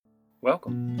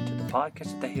Welcome to the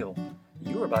podcast at the Hill.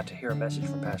 You are about to hear a message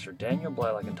from Pastor Daniel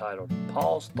Blalock entitled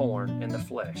Paul's Thorn in the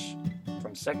Flesh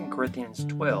from 2 Corinthians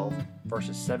 12,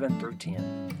 verses 7 through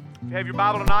 10. If you have your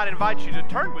Bible tonight, I invite you to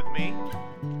turn with me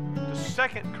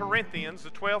to 2 Corinthians, the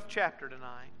 12th chapter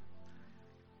tonight.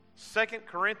 2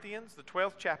 Corinthians, the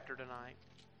 12th chapter tonight.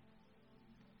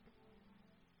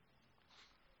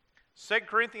 2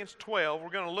 Corinthians 12, we're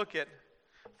going to look at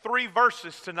 3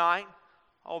 verses tonight.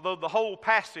 Although the whole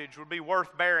passage would be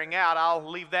worth bearing out, I'll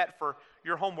leave that for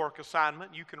your homework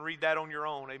assignment. You can read that on your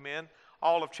own, amen.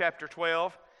 All of chapter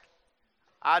 12.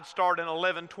 I'd start in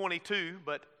 11:22,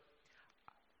 but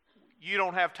you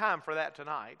don't have time for that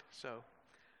tonight. So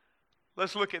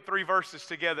let's look at 3 verses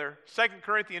together. 2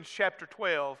 Corinthians chapter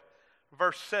 12,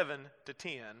 verse 7 to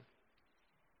 10.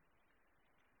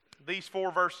 These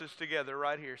 4 verses together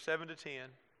right here, 7 to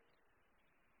 10.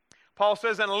 Paul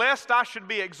says, "And lest I should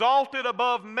be exalted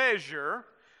above measure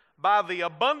by the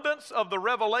abundance of the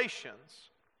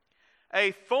revelations,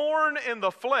 a thorn in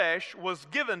the flesh was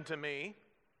given to me,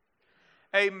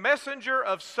 a messenger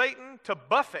of Satan to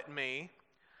buffet me,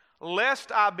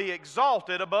 lest I be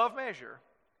exalted above measure.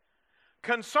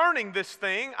 Concerning this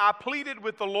thing, I pleaded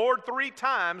with the Lord 3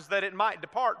 times that it might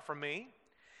depart from me.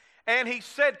 And he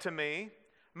said to me,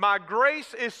 My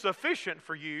grace is sufficient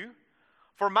for you,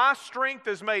 for my strength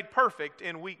is made perfect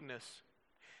in weakness.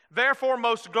 Therefore,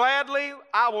 most gladly,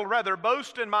 I will rather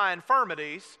boast in my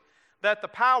infirmities, that the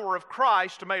power of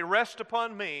Christ may rest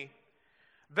upon me.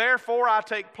 Therefore, I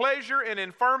take pleasure in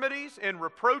infirmities, in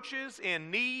reproaches, in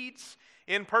needs,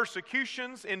 in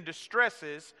persecutions, in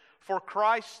distresses, for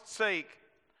Christ's sake.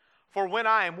 For when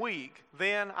I am weak,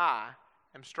 then I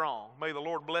am strong." May the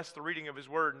Lord bless the reading of His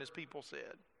word, and His people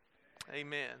said,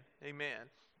 Amen.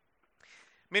 Amen.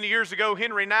 Many years ago,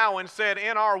 Henry Nouwen said,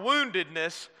 "In our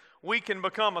woundedness, we can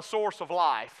become a source of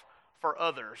life for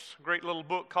others." A great little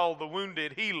book called The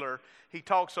Wounded Healer. He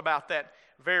talks about that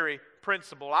very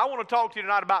principle. I want to talk to you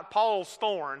tonight about Paul's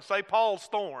thorn. Say, Paul's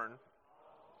thorn.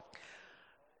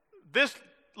 This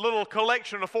little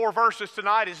collection of 4 verses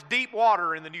tonight is deep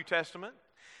water in the New Testament.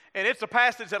 And it's a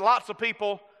passage that lots of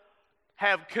people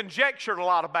have conjectured a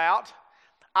lot about.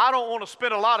 I don't want to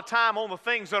spend a lot of time on the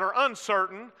things that are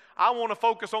uncertain. I want to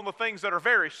focus on the things that are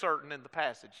very certain in the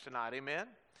passage tonight. Amen?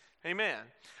 Amen.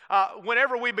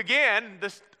 Whenever we begin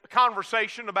this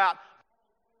conversation about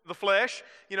the flesh,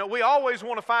 we always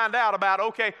want to find out about,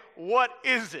 okay, what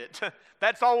is it?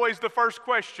 That's always the first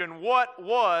question. What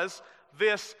was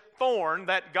this thorn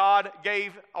that God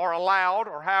gave or allowed,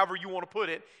 or however you want to put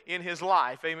it, in His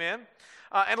life? Amen?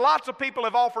 And lots of people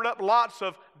have offered up lots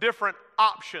of different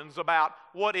options about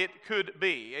what it could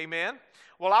be. Amen?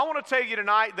 Well, I want to tell you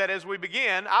tonight that as we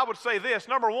begin, I would say this.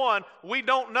 Number one, we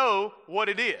don't know what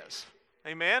it is.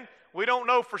 Amen? We don't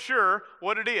know for sure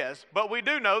what it is, but we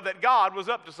do know that God was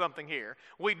up to something here.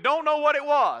 We don't know what it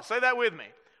was. Say that with me.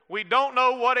 We don't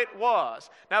know what it was.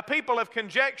 Now, people have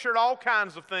conjectured all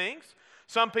kinds of things.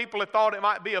 Some people have thought it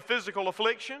might be a physical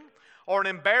affliction or an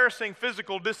embarrassing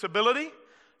physical disability.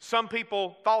 Some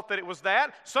people thought that it was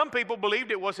that. Some people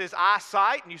believed it was his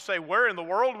eyesight. And you say, where in the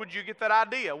world would you get that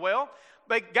idea? Well,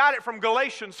 they got it from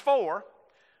Galatians 4,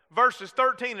 verses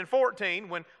 13 and 14,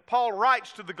 when Paul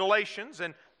writes to the Galatians,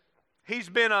 and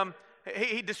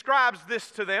he describes this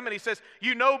to them, and he says,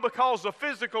 because of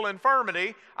physical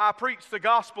infirmity, I preached the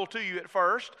gospel to you at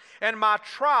first, and my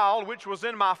trial, which was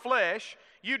in my flesh,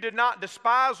 you did not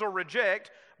despise or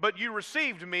reject, but you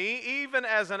received me, even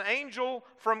as an angel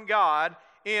from God,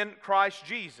 in Christ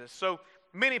Jesus. So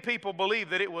many people believe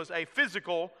that it was a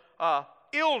physical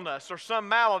illness or some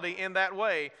malady in that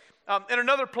way. In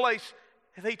another place,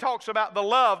 he talks about the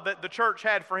love that the church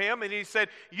had for him, and he said,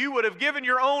 "You would have given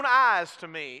your own eyes to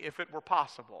me if it were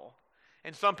possible."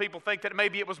 And some people think that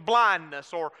maybe it was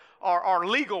blindness or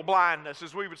legal blindness,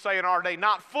 as we would say in our day.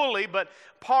 Not fully, but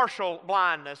partial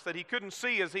blindness, that he couldn't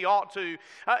see as he ought to.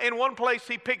 In one place,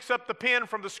 he picks up the pen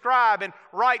from the scribe and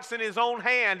writes in his own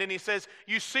hand, and he says,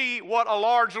 "You see what a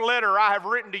large letter I have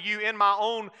written to you in my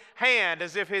own hand,"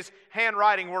 as if his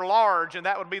handwriting were large, and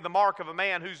that would be the mark of a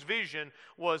man whose vision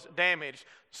was damaged.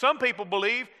 Some people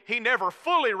believe he never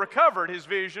fully recovered his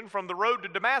vision from the road to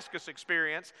Damascus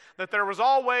experience, that there was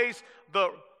always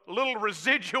the little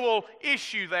residual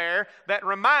issue there that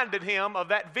reminded him of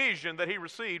that vision that he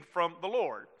received from the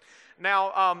Lord.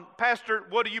 Now, Pastor,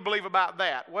 what do you believe about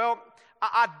that? Well,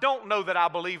 I don't know that I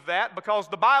believe that, because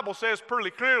the Bible says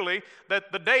pretty clearly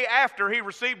that the day after he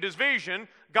received his vision,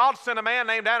 God sent a man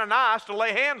named Ananias to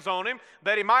lay hands on him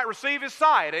that he might receive his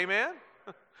sight. Amen?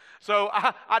 So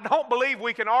I don't believe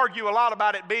we can argue a lot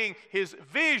about it being his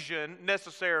vision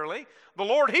necessarily. The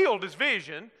Lord healed his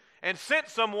vision, and sent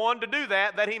someone to do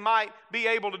that he might be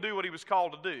able to do what he was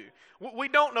called to do. We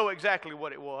don't know exactly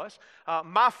what it was.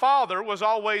 My father was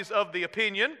always of the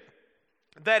opinion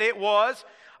that it was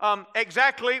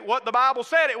exactly what the Bible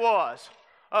said it was,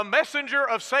 a messenger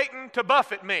of Satan to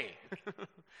buffet me.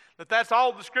 That's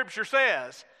all the Scripture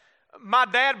says. My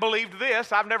dad believed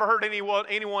this. I've never heard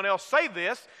anyone else say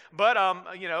this, but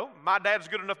my dad's a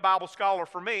good enough Bible scholar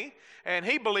for me, and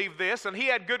he believed this, and he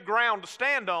had good ground to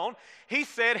stand on. He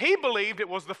said he believed it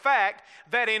was the fact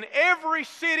that in every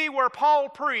city where Paul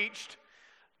preached,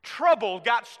 trouble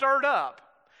got stirred up.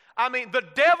 I mean, the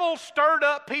devil stirred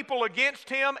up people against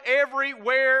him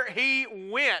everywhere he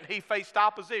went. He faced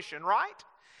opposition, right?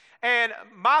 And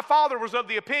my father was of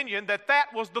the opinion that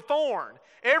was the thorn.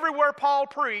 Everywhere Paul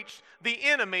preached, the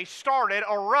enemy started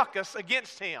a ruckus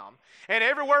against him. And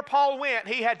everywhere Paul went,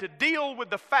 he had to deal with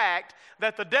the fact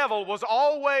that the devil was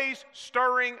always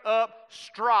stirring up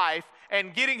strife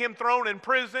and getting him thrown in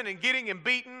prison and getting him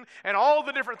beaten and all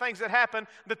the different things that happened,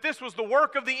 that this was the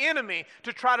work of the enemy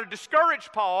to try to discourage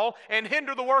Paul and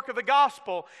hinder the work of the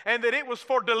gospel, and that it was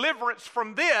for deliverance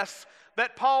from this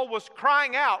that Paul was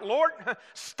crying out, Lord,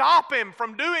 stop him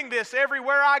from doing this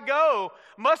everywhere I go.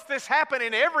 Must this happen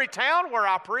in every town where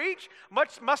I preach?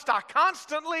 Must I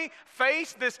constantly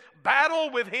face this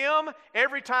battle with him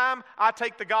every time I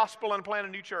take the gospel and plant a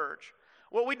new church?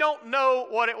 Well, we don't know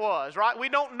what it was, right? We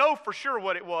don't know for sure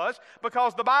what it was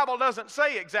because the Bible doesn't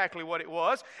say exactly what it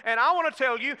was. And I want to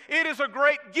tell you, it is a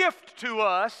great gift to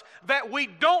us that we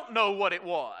don't know what it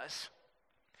was.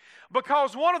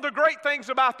 Because one of the great things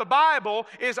about the Bible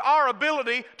is our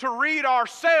ability to read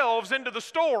ourselves into the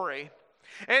story.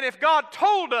 And if God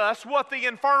told us what the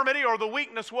infirmity or the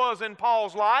weakness was in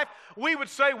Paul's life, we would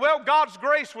say, well, God's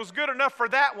grace was good enough for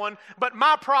that one, but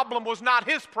my problem was not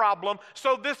his problem,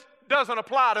 so this doesn't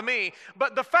apply to me.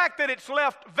 But the fact that it's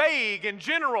left vague and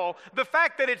general, the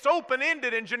fact that it's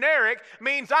open-ended and generic,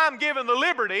 means I'm given the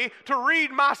liberty to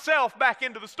read myself back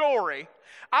into the story.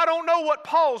 I don't know what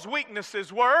Paul's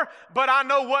weaknesses were, but I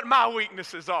know what my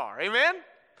weaknesses are. Amen?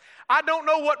 I don't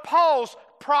know what Paul's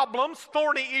problems,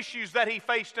 thorny issues that he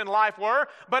faced in life were,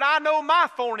 but I know my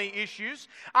thorny issues.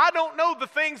 I don't know the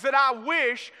things that I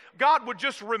wish God would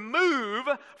just remove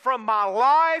from my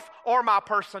life or my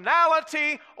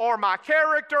personality or my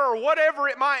character or whatever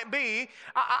it might be.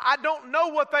 I don't know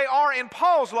what they are in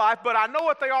Paul's life, but I know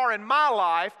what they are in my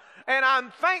life, and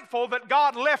I'm thankful that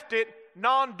God left it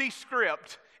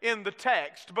nondescript in the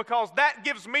text, because that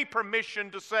gives me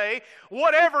permission to say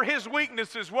whatever his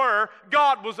weaknesses were,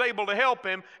 God was able to help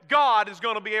him. God is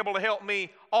going to be able to help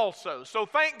me also. So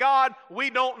thank God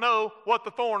we don't know what the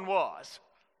thorn was.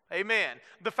 Amen.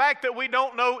 The fact that we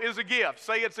don't know is a gift.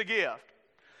 Say it's a gift.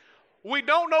 We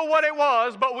don't know what it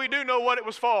was, but we do know what it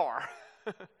was for.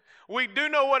 We do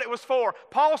know what it was for.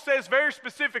 Paul says very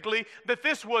specifically that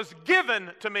this was given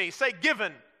to me. Say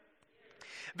given.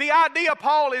 The idea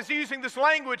Paul is using this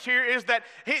language here is that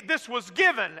this was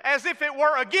given as if it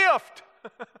were a gift.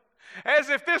 As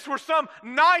if this were some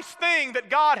nice thing that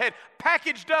God had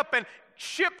packaged up and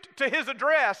shipped to his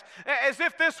address. As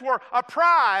if this were a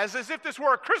prize, as if this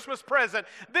were a Christmas present.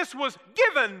 This was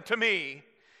given to me.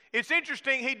 It's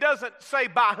interesting, he doesn't say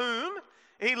by whom.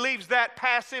 He leaves that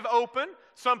passive open.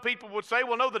 Some people would say,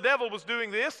 well, no, the devil was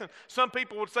doing this, and some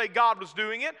people would say God was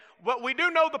doing it. But we do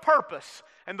know the purpose,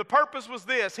 and the purpose was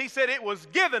this. He said, it was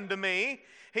given to me.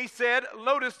 He said,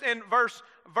 notice in verse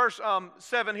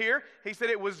 7 here, he said,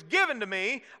 it was given to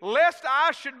me, lest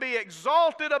I should be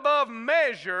exalted above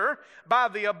measure by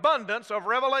the abundance of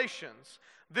revelations.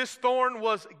 This thorn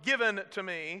was given to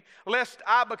me, lest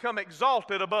I become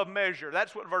exalted above measure.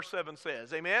 That's what verse 7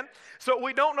 says, amen? So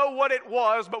we don't know what it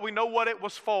was, but we know what it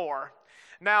was for.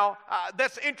 Now,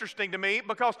 that's interesting to me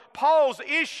because Paul's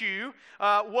issue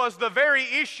was the very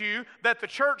issue that the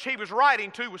church he was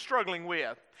writing to was struggling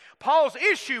with. Paul's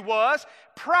issue was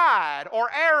pride or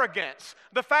arrogance,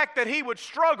 the fact that he would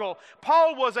struggle.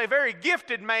 Paul was a very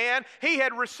gifted man. He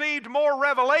had received more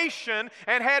revelation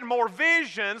and had more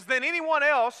visions than anyone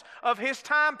else of his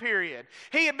time period.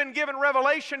 He had been given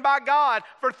revelation by God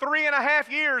for 3.5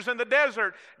 years in the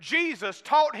desert. Jesus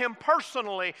taught him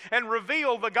personally and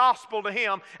revealed the gospel to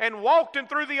him and walked him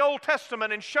through the Old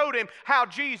Testament and showed him how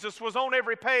Jesus was on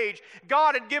every page.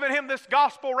 God had given him this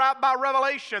gospel right by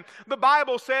revelation. The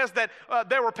Bible says says that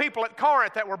there were people at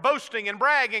Corinth that were boasting and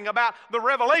bragging about the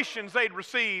revelations they'd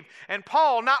received. And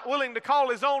Paul, not willing to call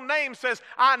his own name, says,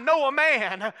 I know a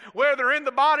man, whether in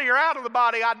the body or out of the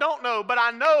body, I don't know, but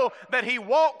I know that he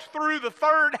walked through the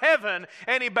third heaven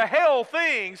and he beheld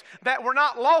things that were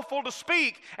not lawful to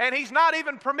speak, and he's not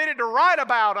even permitted to write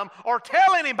about them or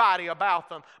tell anybody about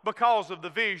them because of the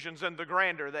visions and the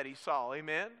grandeur that he saw.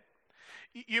 Amen?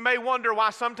 You may wonder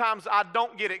why sometimes I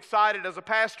don't get excited as a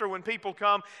pastor when people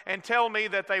come and tell me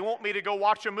that they want me to go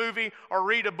watch a movie or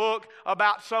read a book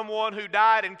about someone who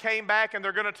died and came back, and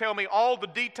they're going to tell me all the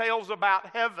details about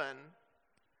heaven.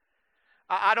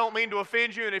 I don't mean to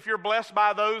offend you, and if you're blessed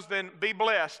by those, then be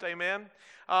blessed, amen?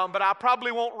 But I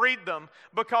probably won't read them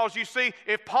because, you see,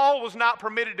 if Paul was not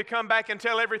permitted to come back and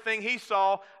tell everything he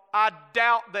saw, I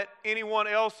doubt that anyone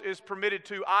else is permitted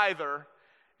to either.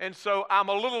 And so I'm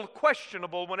a little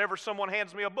questionable whenever someone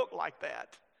hands me a book like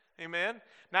that. Amen?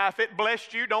 Now, if it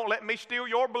blessed you, don't let me steal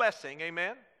your blessing.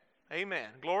 Amen? Amen.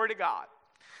 Glory to God.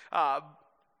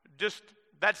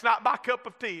 That's not my cup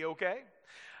of tea, okay?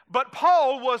 But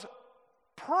Paul was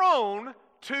prone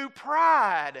to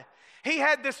pride. He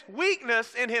had this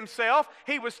weakness in himself.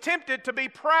 He was tempted to be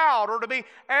proud or to be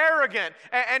arrogant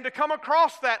and to come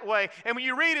across that way. And when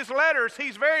you read his letters,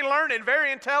 he's very learned,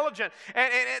 very intelligent.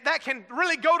 And that can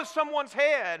really go to someone's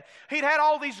head. He'd had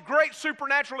all these great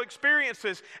supernatural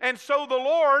experiences. And so the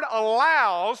Lord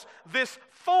allows this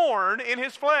thorn in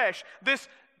his flesh, this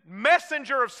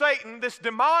messenger of Satan, this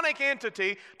demonic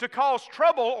entity, to cause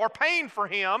trouble or pain for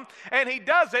him, and he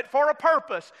does it for a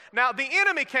purpose. Now, the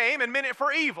enemy came and meant it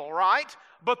for evil, right?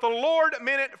 But the Lord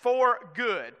meant it for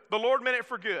good. The Lord meant it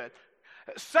for good.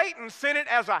 Satan sent it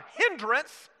as a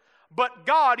hindrance, but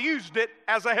God used it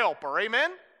as a helper.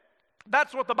 Amen?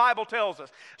 That's what the Bible tells us.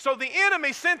 So the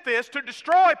enemy sent this to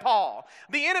destroy Paul.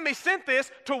 The enemy sent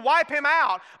this to wipe him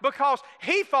out because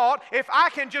he thought, if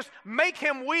I can just make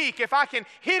him weak, if I can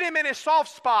hit him in his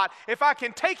soft spot, if I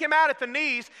can take him out at the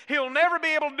knees, he'll never be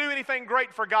able to do anything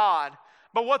great for God.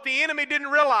 But what the enemy didn't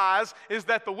realize is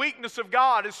that the weakness of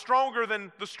God is stronger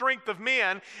than the strength of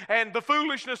men, and the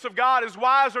foolishness of God is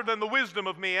wiser than the wisdom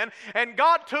of men. And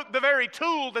God took the very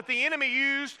tool that the enemy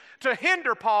used to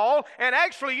hinder Paul and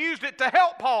actually used it to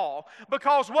help Paul,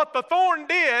 because what the thorn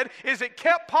did is it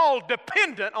kept Paul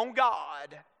dependent on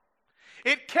God.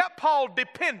 It kept Paul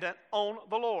dependent on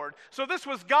the Lord. So this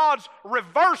was God's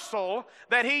reversal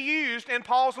that he used in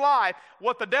Paul's life.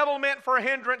 What the devil meant for a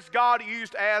hindrance, God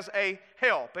used as a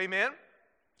help. Amen?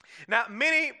 Now,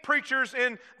 many preachers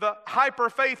in the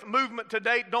hyper-faith movement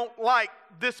today don't like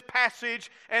this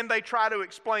passage, and they try to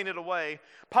explain it away.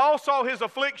 Paul saw his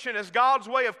affliction as God's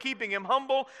way of keeping him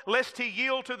humble, lest he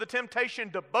yield to the temptation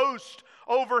to boast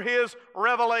over his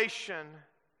revelation.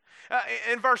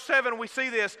 In verse 7, we see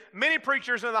this. Many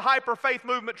preachers in the hyper-faith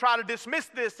movement try to dismiss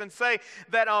this and say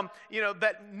that,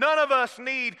 that none of us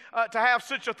need to have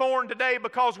such a thorn today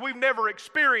because we've never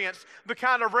experienced the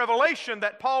kind of revelation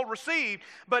that Paul received.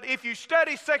 But if you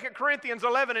study 2 Corinthians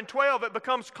 11 and 12, it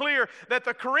becomes clear that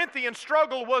the Corinthian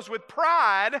struggle was with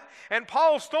pride, and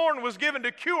Paul's thorn was given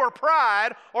to cure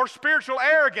pride or spiritual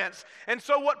arrogance. And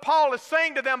so what Paul is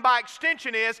saying to them by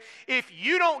extension is, if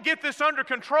you don't get this under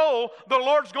control, the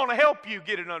Lord's going to help you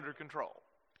get it under control.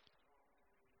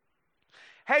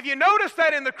 Have you noticed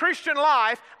that in the Christian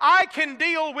life, I can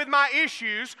deal with my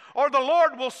issues, or the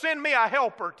Lord will send me a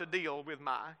helper to deal with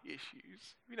my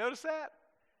issues? You notice that?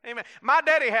 Amen. My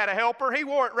daddy had a helper. He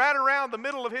wore it right around the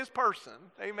middle of his person.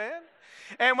 Amen.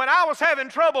 And when I was having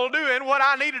trouble doing what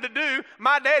I needed to do,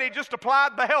 my daddy just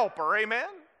applied the helper. Amen.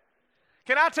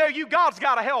 Can I tell you, God's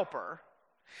got a helper.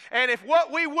 And if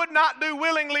what we would not do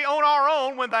willingly on our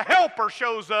own, when the helper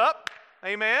shows up,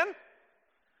 amen,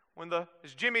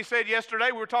 as Jimmy said yesterday,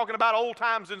 we were talking about old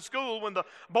times in school, when the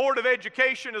Board of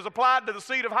Education is applied to the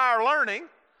seat of higher learning,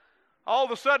 all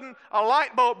of a sudden a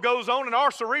light bulb goes on in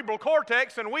our cerebral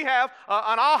cortex, and we have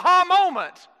an aha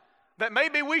moment that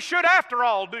maybe we should, after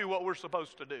all, do what we're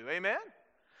supposed to do. Amen?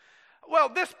 Well,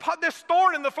 this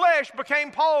thorn in the flesh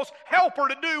became Paul's helper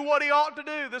to do what he ought to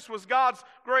do. This was God's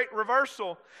great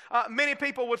reversal. Many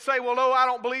people would say, well, no, I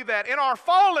don't believe that. In our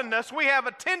fallenness, we have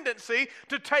a tendency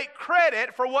to take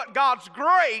credit for what God's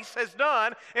grace has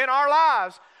done in our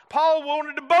lives. Paul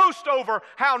wanted to boast over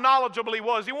how knowledgeable he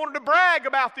was. He wanted to brag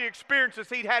about the experiences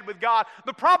he'd had with God.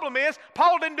 The problem is,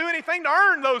 Paul didn't do anything to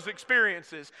earn those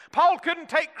experiences. Paul couldn't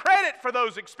take credit for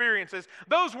those experiences.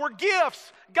 Those were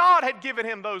gifts. God had given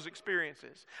him those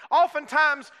experiences.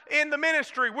 Oftentimes in the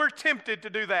ministry, we're tempted to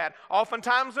do that.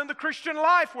 Oftentimes in the Christian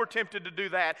life, we're tempted to do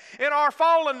that. In our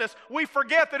fallenness, we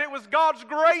forget that it was God's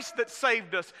grace that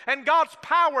saved us and God's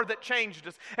power that changed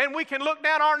us. And we can look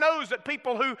down our nose at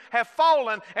people who have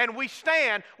fallen and we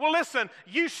stand. Well, listen,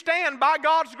 you stand by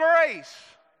God's grace.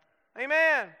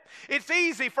 Amen. It's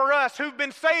easy for us who've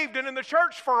been saved and in the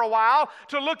church for a while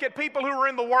to look at people who are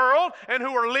in the world and who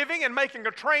are living and making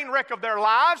a train wreck of their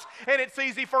lives, and it's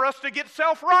easy for us to get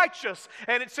self-righteous,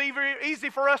 and it's easy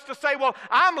for us to say, well,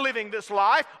 I'm living this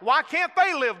life. Why can't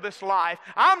they live this life?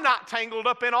 I'm not tangled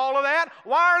up in all of that.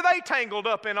 Why are they tangled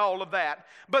up in all of that?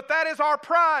 But that is our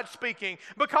pride speaking,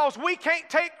 because we can't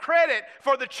take credit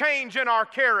for the change in our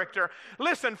character.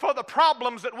 Listen, for the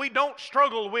problems that we don't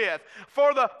struggle with,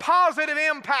 for the positive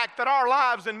impact that our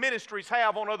lives and ministries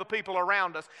have on other people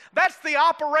around us. That's the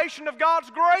operation of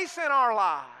God's grace in our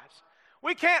lives.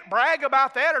 We can't brag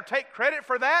about that or take credit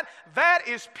for that. That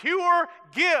is pure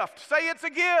gift. Say it's a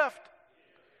gift.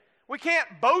 We can't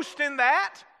boast in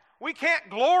that. We can't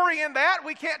glory in that.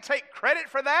 We can't take credit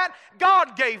for that.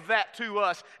 God gave that to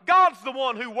us. God's the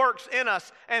one who works in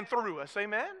us and through us.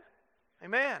 Amen?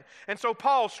 Amen. And so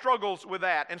Paul struggles with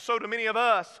that, and so do many of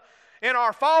us. In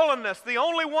our fallenness, the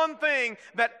only one thing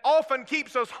that often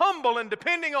keeps us humble and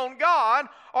depending on God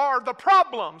are the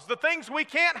problems, the things we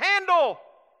can't handle.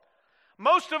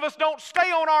 Most of us don't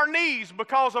stay on our knees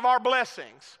because of our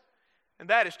blessings, and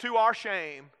that is to our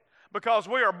shame, because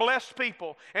we are blessed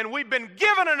people, and we've been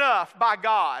given enough by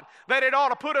God that it ought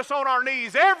to put us on our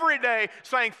knees every day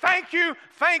saying, thank you,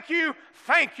 thank you,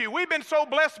 thank you. We've been so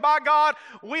blessed by God,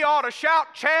 we ought to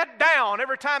shout Chad down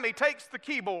every time he takes the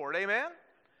keyboard. Amen?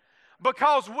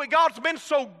 Because God's been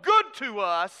so good to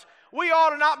us, we ought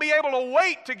to not be able to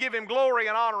wait to give Him glory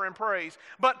and honor and praise.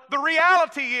 But the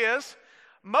reality is,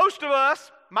 most of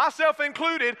us, myself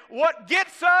included, what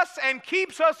gets us and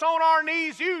keeps us on our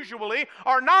knees usually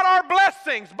are not our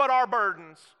blessings, but our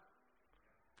burdens.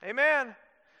 Amen.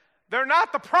 They're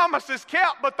not the promises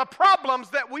kept, but the problems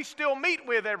that we still meet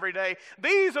with every day.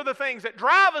 These are the things that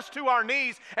drive us to our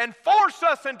knees and force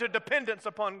us into dependence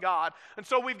upon God. And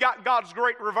so we've got God's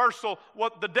great reversal.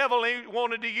 What the devil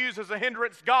wanted to use as a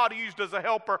hindrance, God used as a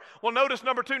helper. Well, notice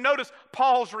number two, notice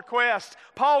Paul's request.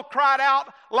 Paul cried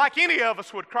out like any of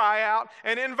us would cry out.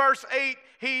 And in verse 8,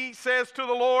 he says to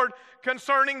the Lord,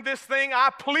 concerning this thing, I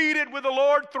pleaded with the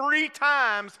Lord 3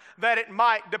 times that it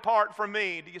might depart from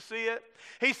me. Do you see it?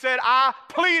 He said, I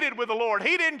pleaded with the Lord.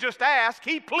 He didn't just ask,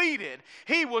 he pleaded.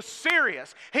 He was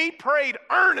serious. He prayed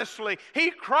earnestly.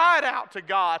 He cried out to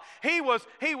God. He was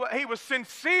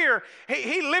sincere.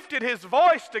 He lifted his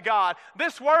voice to God.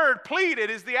 This word pleaded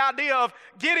is the idea of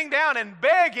getting down and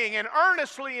begging and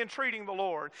earnestly entreating the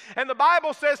Lord. And the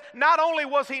Bible says not only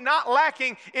was he not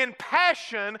lacking in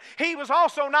passion, he was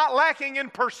also not lacking in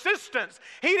persistence.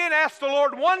 He didn't ask the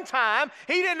Lord one time.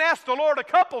 He didn't ask the Lord a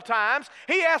couple times.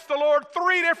 He asked the Lord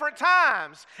 3 different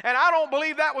times. And I don't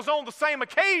believe that was on the same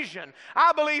occasion.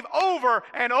 I believe over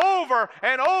and over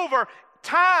and over,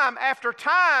 time after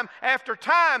time after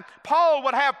time, Paul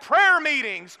would have prayer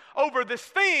meetings over this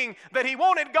thing that he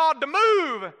wanted God to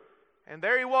move. And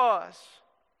there he was.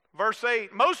 Verse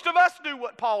 8, most of us do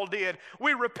what Paul did.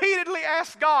 We repeatedly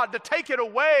ask God to take it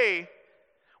away.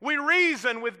 We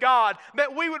reason with God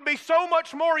that we would be so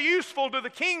much more useful to the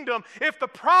kingdom if the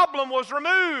problem was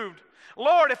removed.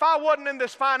 Lord, if I wasn't in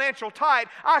this financial tight,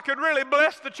 I could really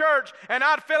bless the church, and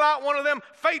I'd fill out one of them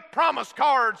faith promise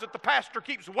cards that the pastor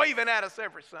keeps waving at us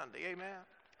every Sunday. Amen.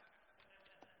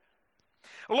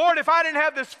 Lord, if I didn't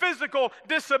have this physical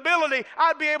disability,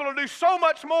 I'd be able to do so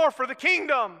much more for the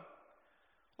kingdom.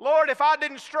 Lord, if I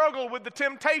didn't struggle with the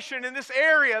temptation in this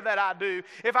area that I do,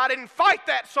 if I didn't fight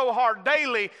that so hard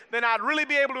daily, then I'd really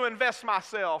be able to invest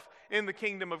myself in the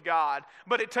kingdom of God.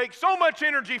 But it takes so much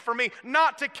energy for me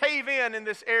not to cave in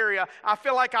this area. I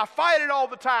feel like I fight it all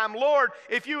the time. Lord,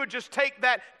 if you would just take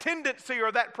that tendency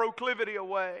or that proclivity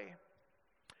away.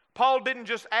 Paul didn't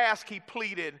just ask, he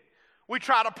pleaded. We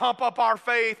try to pump up our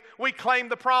faith. We claim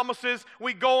the promises.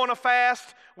 We go on a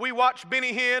fast. We watch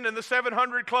Benny Hinn and the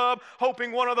 700 Club,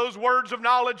 hoping one of those words of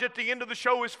knowledge at the end of the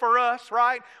show is for us,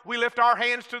 right? We lift our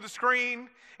hands to the screen,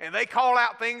 and they call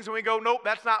out things, and we go, nope,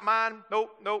 that's not mine.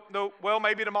 Nope, nope, nope. Well,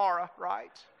 maybe tomorrow,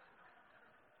 right?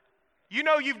 You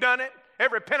know you've done it.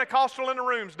 Every Pentecostal in the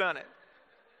room's done it.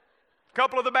 A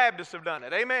couple of the Baptists have done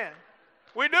it. Amen.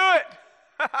 We do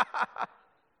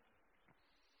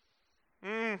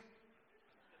it.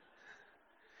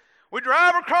 We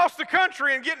drive across the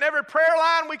country and get in every prayer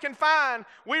line we can find.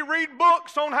 We read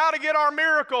books on how to get our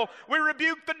miracle. We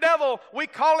rebuke the devil. We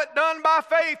call it done by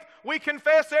faith. We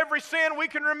confess every sin we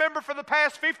can remember for the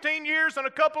past 15 years and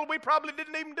a couple we probably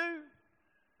didn't even do.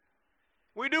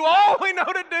 We do all we know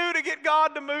to do to get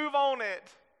God to move on it.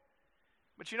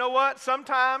 But you know what?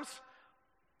 Sometimes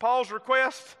Paul's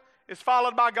request is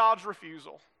followed by God's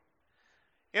refusal.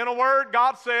 In a word,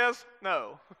 God says,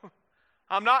 no.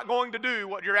 I'm not going to do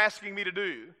what you're asking me to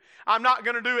do. I'm not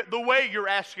going to do it the way you're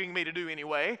asking me to do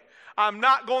anyway. I'm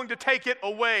not going to take it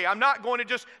away. I'm not going to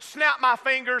just snap my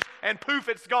fingers and poof,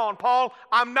 it's gone. Paul,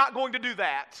 I'm not going to do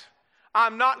that.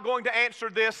 I'm not going to answer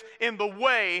this in the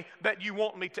way that you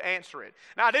want me to answer it.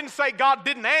 Now, I didn't say God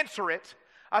didn't answer it.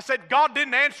 I said God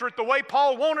didn't answer it the way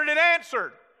Paul wanted it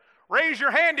answered. Raise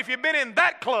your hand if you've been in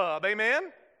that club,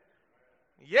 amen?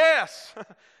 Yes.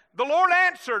 The Lord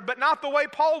answered, but not the way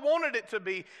Paul wanted it to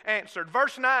be answered.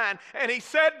 Verse 9, and he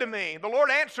said to me, the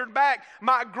Lord answered back,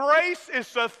 my grace is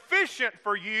sufficient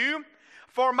for you,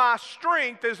 for my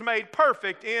strength is made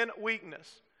perfect in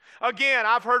weakness. Again,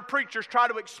 I've heard preachers try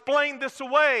to explain this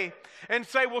away and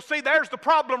say, well, see, there's the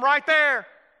problem right there.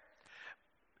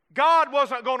 God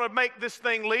wasn't going to make this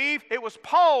thing leave. It was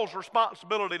Paul's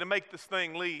responsibility to make this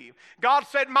thing leave. God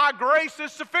said, my grace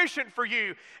is sufficient for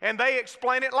you. And they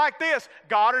explain it like this.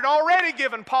 God had already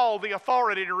given Paul the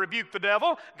authority to rebuke the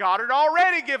devil. God had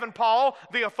already given Paul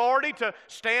the authority to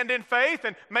stand in faith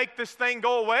and make this thing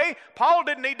go away. Paul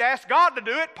didn't need to ask God to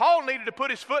do it. Paul needed to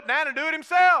put his foot down and do it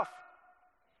himself.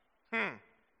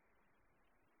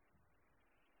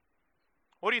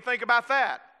 What do you think about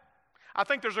that? I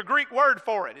think there's a Greek word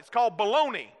for it. It's called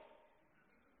baloney.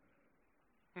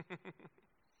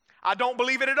 I don't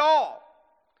believe it at all.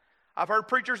 I've heard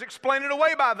preachers explain it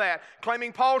away by that,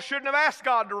 claiming Paul shouldn't have asked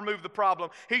God to remove the problem.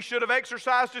 He should have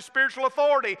exercised his spiritual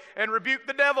authority and rebuked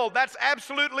the devil. That's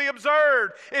absolutely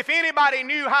absurd. If anybody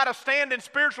knew how to stand in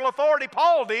spiritual authority,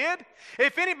 Paul did.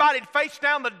 If anybody faced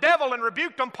down the devil and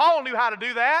rebuked him, Paul knew how to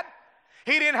do that.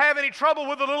 He didn't have any trouble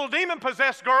with the little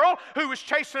demon-possessed girl who was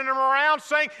chasing him around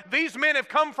saying, these men have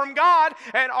come from God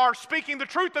and are speaking the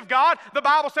truth of God. The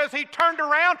Bible says he turned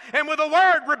around and with a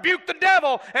word rebuked the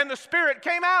devil and the spirit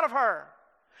came out of her.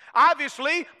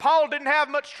 Obviously, Paul didn't have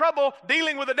much trouble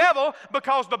dealing with the devil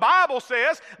because the Bible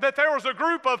says that there was a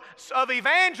group of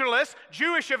evangelists,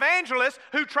 Jewish evangelists,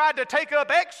 who tried to take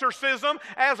up exorcism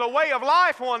as a way of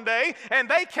life one day, and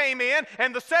they came in,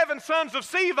 and the 7 sons of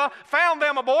Sceva found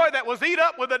them a boy that was eat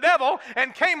up with the devil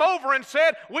and came over and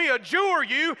said, we adjure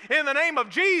you in the name of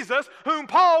Jesus, whom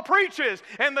Paul preaches.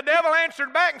 And the devil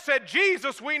answered back and said,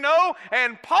 Jesus we know,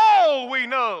 and Paul we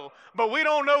know, but we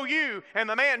don't know you. And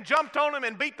the man jumped on him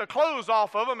and beat the clothes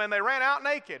off of them, and they ran out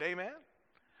naked. Amen?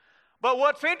 But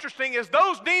what's interesting is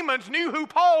those demons knew who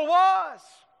Paul was,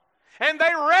 and they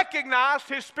recognized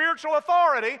his spiritual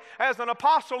authority as an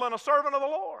apostle and a servant of the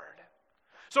Lord.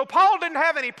 So Paul didn't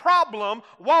have any problem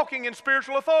walking in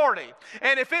spiritual authority.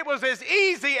 And if it was as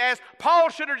easy as Paul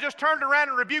should have just turned around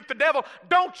and rebuked the devil,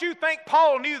 don't you think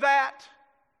Paul knew that?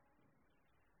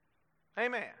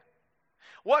 Amen.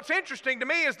 What's interesting to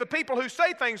me is the people who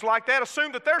say things like that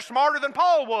assume that they're smarter than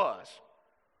Paul was.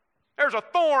 There's a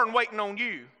thorn waiting on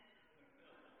you.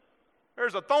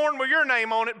 There's a thorn with your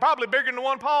name on it, probably bigger than the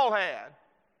one Paul had.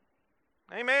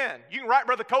 Amen. You can write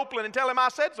Brother Copeland and tell him I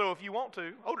said so if you want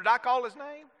to. Oh, did I call his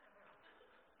name?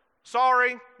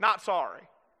 Sorry, not sorry.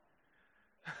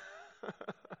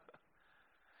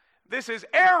 This is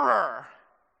error.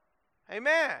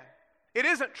 Amen. It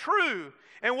isn't true.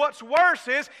 And what's worse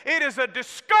is it is a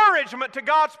discouragement to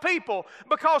God's people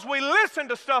because we listen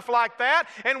to stuff like that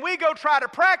and we go try to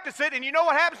practice it, and you know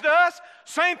what happens to us?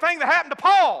 Same thing that happened to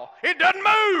Paul. It doesn't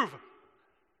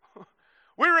move.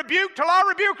 We rebuke till our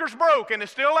rebuker's broke and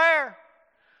it's still there.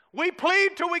 We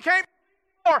plead till we can't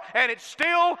more and it's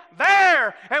still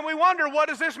there. And we wonder, what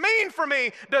does this mean for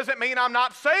me? Does it mean I'm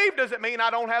not saved? Does it mean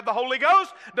I don't have the Holy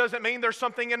Ghost? Does it mean there's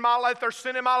something in my life, there's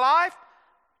sin in my life?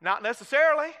 Not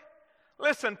necessarily.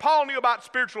 Listen, Paul knew about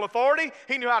spiritual authority.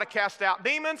 He knew how to cast out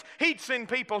demons. He'd seen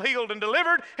people healed and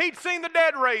delivered. He'd seen the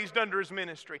dead raised under his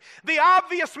ministry. The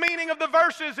obvious meaning of the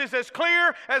verses is as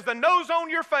clear as the nose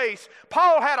on your face.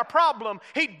 Paul had a problem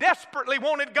he desperately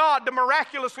wanted God to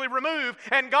miraculously remove,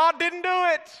 and God didn't do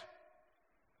it.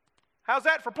 How's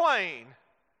that for plain?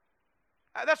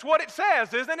 That's what it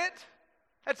says, isn't it?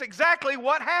 That's exactly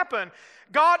what happened.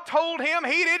 God told him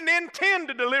he didn't intend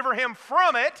to deliver him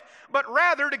from it, but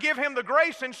rather to give him the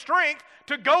grace and strength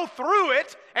to go through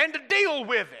it and to deal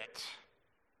with it.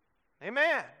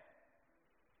 Amen.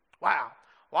 Wow.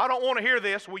 Well, I don't want to hear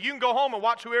this. Well, you can go home and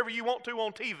watch whoever you want to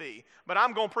on TV, but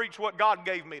I'm going to preach what God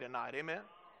gave me tonight. Amen.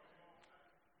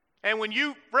 And when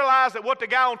you realize that what the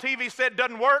guy on TV said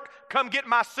doesn't work, come get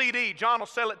my CD. John will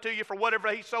sell it to you for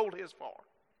whatever he sold his for.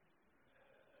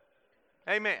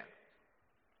 Amen.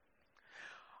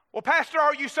 Well, Pastor,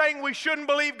 are you saying we shouldn't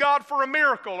believe God for a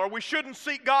miracle or we shouldn't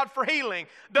seek God for healing?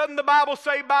 Doesn't the Bible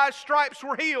say by His stripes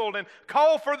we're healed and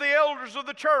call for the elders of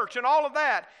the church and all of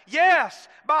that? Yes,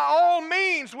 by all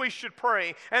means we should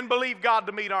pray and believe God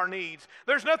to meet our needs.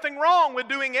 There's nothing wrong with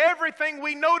doing everything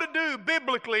we know to do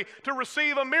biblically to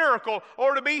receive a miracle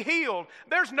or to be healed.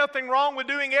 There's nothing wrong with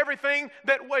doing everything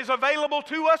that is available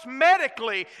to us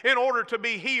medically in order to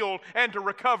be healed and to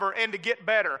recover and to get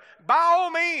better. By all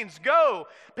means, go.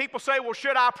 People say, well,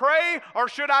 should I pray or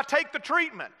should I take the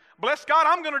treatment? Bless God,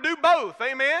 I'm going to do both.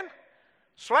 Amen.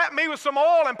 Slap me with some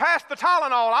oil and pass the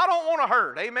Tylenol. I don't want to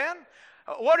hurt. Amen.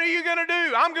 What are you going to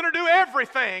do? I'm going to do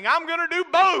everything. I'm going to do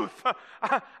both.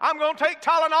 I'm going to take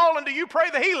Tylenol until you pray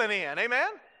the healing in. Amen.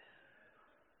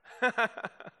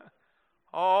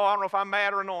 Oh, I don't know if I'm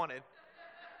mad or anointed.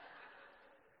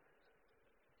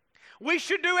 We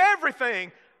should do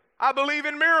everything. I believe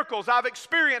in miracles. I've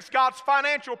experienced God's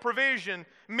financial provision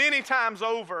many times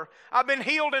over. I've been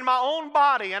healed in my own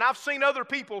body, and I've seen other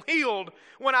people healed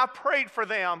when I prayed for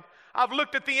them. I've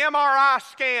looked at the MRI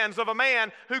scans of a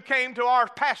man who came to our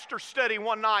pastor study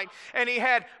one night, and he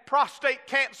had prostate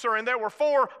cancer, and there were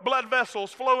 4 blood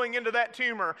vessels flowing into that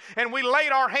tumor. And we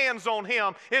laid our hands on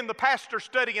him in the pastor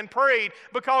study and prayed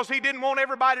because he didn't want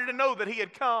everybody to know that he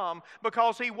had come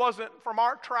because he wasn't from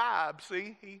our tribe.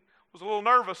 See, he was a little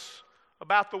nervous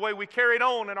about the way we carried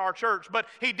on in our church, but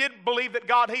he did believe that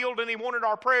God healed and he wanted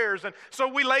our prayers, and so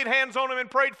we laid hands on him and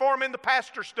prayed for him in the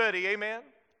pastor study, amen,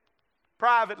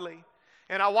 privately.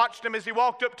 And I watched him as he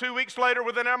walked up 2 weeks later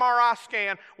with an MRI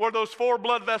scan where those 4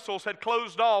 blood vessels had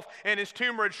closed off and his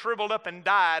tumor had shriveled up and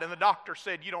died, and the doctor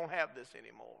said, you don't have this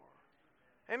anymore.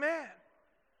 Amen.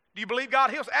 Do you believe God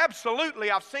heals?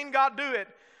 Absolutely. I've seen God do it.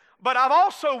 But I've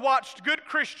also watched good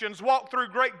Christians walk through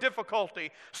great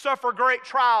difficulty, suffer great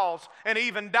trials, and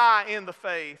even die in the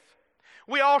faith.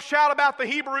 We all shout about the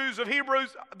heroes of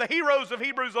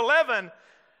Hebrews 11,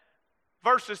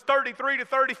 verses 33 to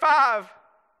 35.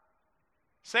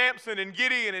 Samson and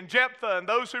Gideon and Jephthah and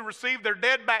those who received their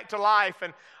dead back to life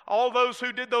and all those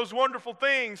who did those wonderful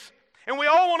things. And we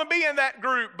all want to be in that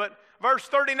group, but verse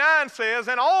 39 says,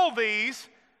 and all these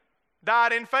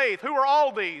died in faith. Who are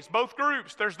all these? Both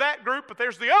groups. There's that group, but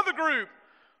there's the other group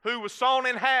who was sawn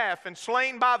in half and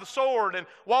slain by the sword and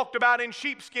walked about in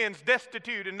sheepskins,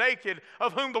 destitute and naked,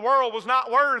 of whom the world was not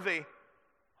worthy.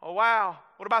 Oh, wow.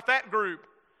 What about that group?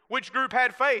 Which group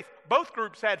had faith? Both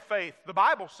groups had faith, the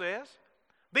Bible says.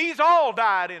 These all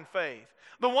died in faith.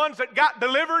 The ones that got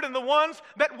delivered and the ones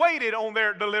that waited on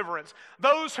their deliverance.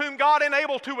 Those whom God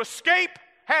enabled to escape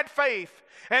had faith,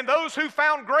 and those who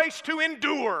found grace to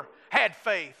endure had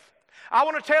faith. I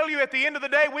want to tell you at the end of the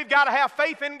day, we've got to have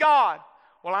faith in God.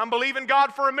 Well, I'm believing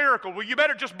God for a miracle. Well, you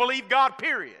better just believe God,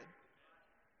 period.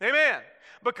 Amen.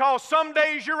 Because some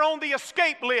days you're on the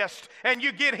escape list and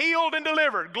you get healed and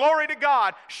delivered. Glory to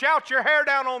God. Shout your hair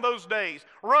down on those days.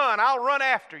 Run, I'll run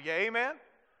after you. Amen.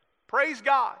 Praise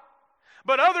God.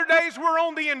 But other days we're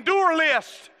on the endure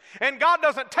list, and God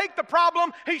doesn't take the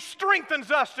problem, He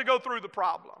strengthens us to go through the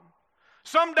problem.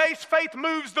 Some days faith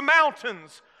moves the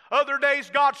mountains. Other days,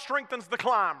 God strengthens the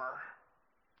climber.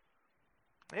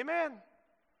 Amen.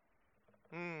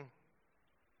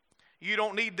 You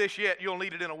don't need this yet. You'll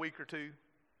need it in a week or two.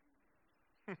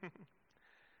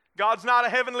 God's not a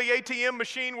heavenly ATM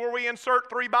machine where we insert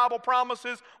 3 Bible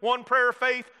promises, 1 prayer of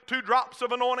faith, 2 drops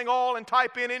of anointing oil, and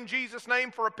type in Jesus'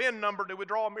 name for a PIN number to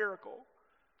withdraw a miracle.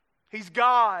 He's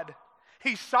God.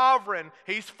 He's sovereign.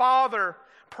 He's Father.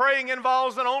 Praying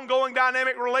involves an ongoing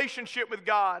dynamic relationship with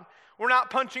God. We're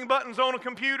not punching buttons on a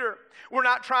computer. We're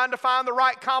not trying to find the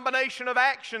right combination of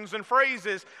actions and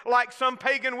phrases like some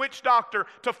pagan witch doctor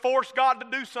to force God to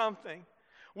do something.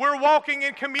 We're walking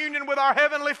in communion with our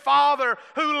Heavenly Father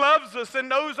who loves us and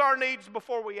knows our needs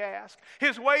before we ask.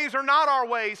 His ways are not our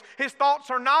ways. His thoughts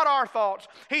are not our thoughts.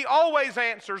 He always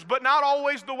answers, but not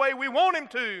always the way we want Him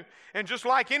to. And just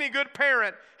like any good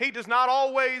parent, He does not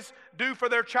always do for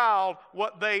their child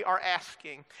what they are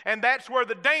asking. And that's where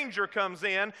the danger comes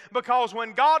in, because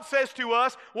when God says to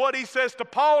us what He says to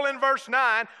Paul in verse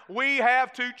 9, we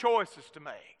have 2 choices to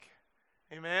make.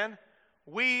 Amen?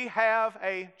 We have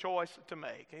a choice to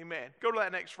make. Amen. Go to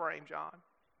that next frame, John.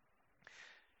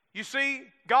 You see,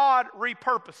 God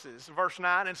repurposes, verse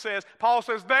 9, and says, Paul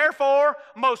says, therefore,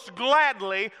 most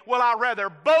gladly will I rather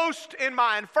boast in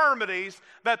my infirmities,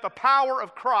 that the power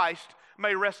of Christ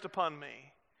may rest upon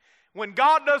me. When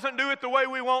God doesn't do it the way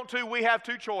we want to, we have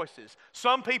 2 choices.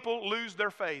 Some people lose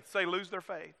their faith. Say, lose their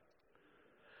faith.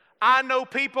 I know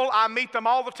people, I meet them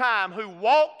all the time, who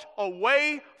walked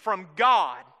away from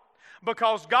God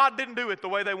because God didn't do it the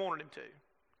way they wanted Him to.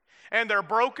 And they're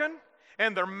broken,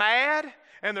 and they're mad,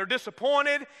 and they're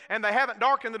disappointed, and they haven't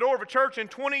darkened the door of a church in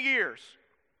 20 years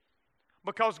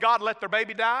because God let their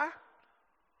baby die,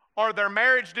 or their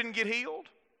marriage didn't get healed,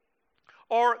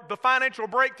 or the financial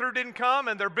breakthrough didn't come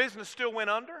and their business still went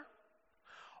under,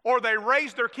 or they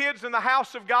raised their kids in the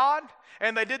house of God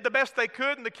and they did the best they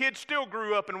could and the kids still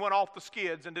grew up and went off the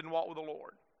skids and didn't walk with the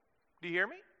Lord. Do you hear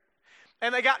me?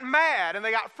 And they got mad and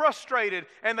they got frustrated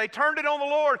and they turned it on the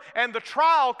Lord, and the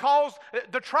trial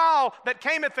that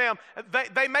came at them,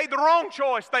 they made the wrong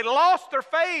choice. They lost their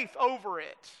faith over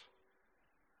it.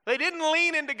 They didn't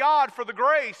lean into God for the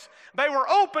grace. They were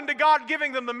open to God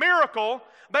giving them the miracle.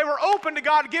 They were open to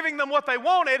God giving them what they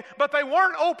wanted, but they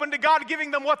weren't open to God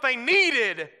giving them what they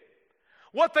needed.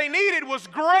 What they needed was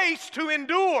grace to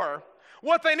endure.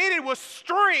 What they needed was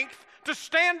strength to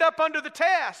stand up under the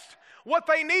test. What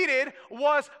they needed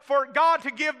was for God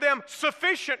to give them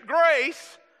sufficient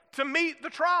grace to meet the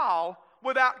trial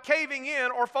without caving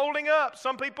in or folding up.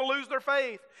 Some people lose their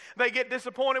faith. They get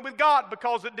disappointed with God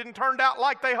because it didn't turn out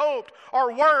like they hoped.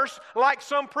 Or worse, like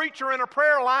some preacher in a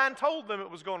prayer line told them it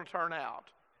was going to turn out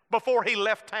before he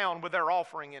left town with their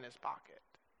offering in his pocket.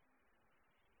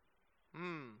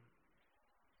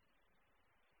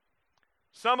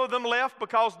 Some of them left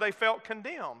because they felt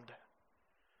condemned.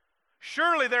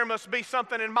 Surely there must be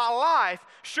something in my life.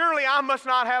 Surely I must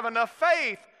not have enough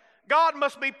faith. God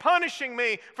must be punishing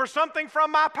me for something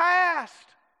from my past.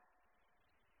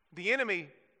 The enemy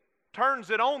turns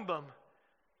it on them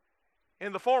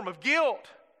in the form of guilt,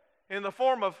 in the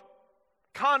form of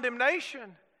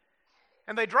condemnation.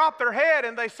 And they drop their head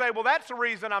and they say, well, that's the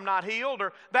reason I'm not healed,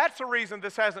 or that's the reason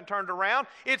this hasn't turned around.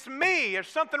 It's me. There's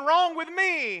something wrong with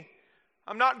me.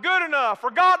 I'm not good enough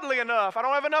or godly enough. I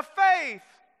don't have enough faith.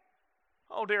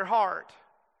 Oh, dear heart,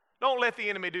 don't let the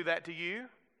enemy do that to you.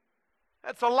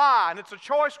 That's a lie, and it's a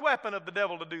choice weapon of the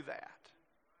devil to do that.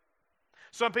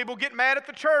 Some people get mad at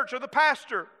the church or the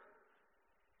pastor.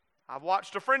 I've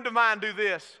watched a friend of mine do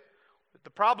this.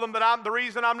 The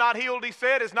reason I'm not healed, he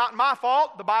said, is not my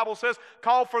fault. The Bible says,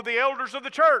 call for the elders of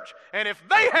the church. And if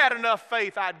they had enough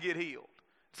faith, I'd get healed.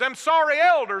 It's them sorry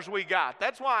elders we got.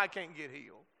 That's why I can't get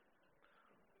healed.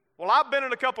 Well, I've been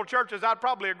in a couple of churches. I'd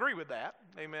probably agree with that.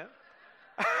 Amen.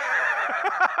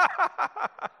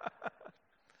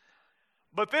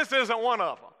 But this isn't one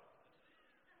of them.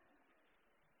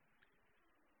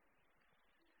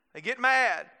 They get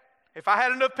mad. If I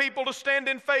had enough people to stand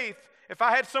in faith, if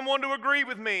I had someone to agree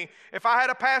with me, if I had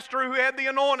a pastor who had the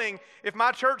anointing, if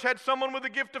my church had someone with the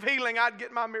gift of healing, I'd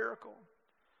get my miracle.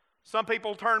 Some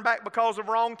people turn back because of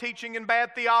wrong teaching and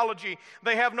bad theology.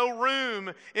 They have no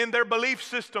room in their belief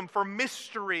system for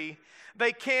mystery.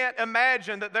 They can't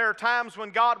imagine that there are times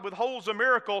when God withholds a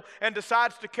miracle and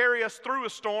decides to carry us through a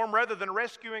storm rather than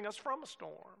rescuing us from a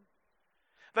storm.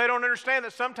 They don't understand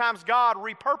that sometimes God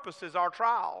repurposes our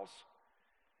trials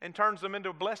and turns them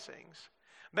into blessings.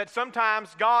 That sometimes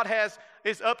God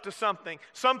is up to something.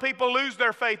 Some people lose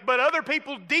their faith, but other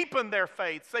people deepen their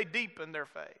faith. They deepen their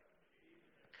faith.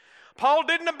 Paul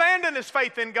didn't abandon his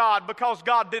faith in God because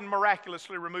God didn't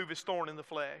miraculously remove his thorn in the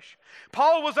flesh.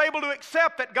 Paul was able to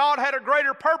accept that God had a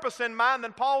greater purpose in mind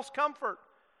than Paul's comfort.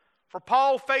 For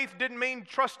Paul, faith didn't mean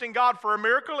trusting God for a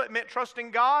miracle. It meant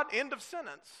trusting God. End of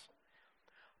sentence.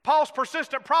 Paul's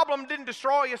persistent problem didn't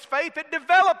destroy his faith. It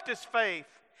developed his faith.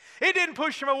 It didn't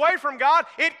push him away from God.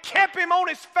 It kept him on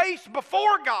his face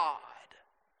before God.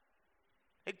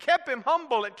 It kept him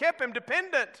humble. It kept him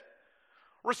dependent.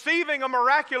 Receiving a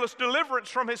miraculous deliverance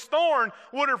from his thorn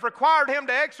would have required him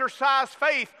to exercise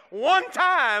faith one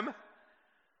time,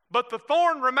 but the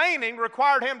thorn remaining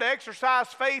required him to exercise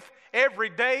faith every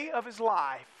day of his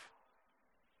life.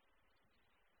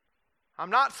 I'm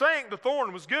not saying the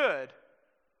thorn was good,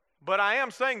 but I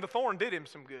am saying the thorn did him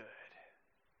some good.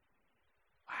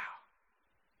 Wow.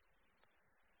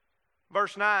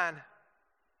 Verse 9,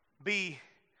 B.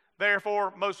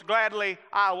 Therefore, most gladly,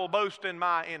 I will boast in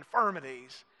my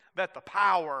infirmities, that the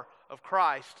power of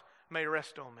Christ may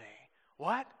rest on me.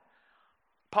 What?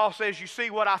 Paul says, you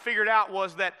see, what I figured out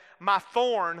was that my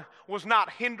thorn was not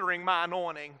hindering my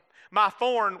anointing. My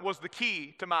thorn was the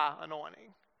key to my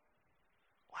anointing.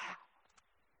 Wow.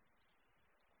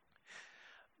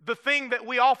 The thing that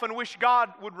we often wish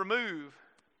God would remove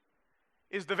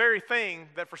is the very thing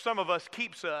that for some of us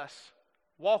keeps us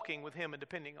walking with Him and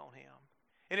depending on Him.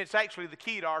 And it's actually the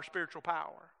key to our spiritual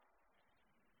power.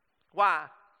 Why?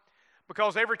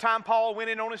 Because every time Paul went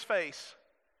in on his face,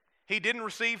 he didn't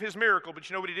receive his miracle, but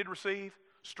you know what he did receive?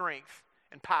 Strength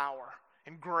and power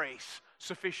and grace,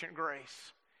 sufficient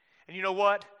grace. And you know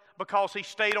what? Because he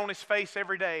stayed on his face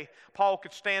every day, Paul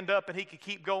could stand up and he could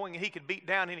keep going and he could beat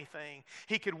down anything.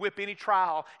 He could whip any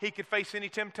trial. He could face any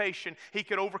temptation. He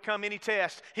could overcome any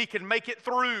test. He could make it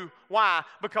through. Why?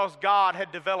 Because God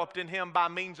had developed in him by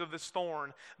means of this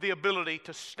thorn the ability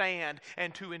to stand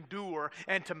and to endure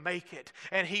and to make it.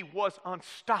 And he was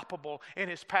unstoppable in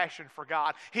his passion for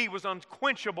God. He was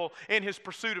unquenchable in his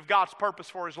pursuit of God's purpose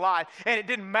for his life. And it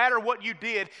didn't matter what you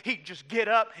did, he'd just get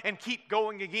up and keep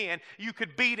going again. You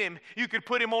could beat him. You could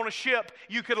put him on a ship.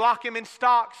 You could lock him in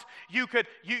stocks. You could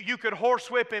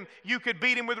horsewhip him. You could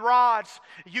beat him with rods.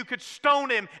 You could stone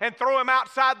him and throw him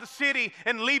outside the city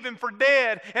and leave him for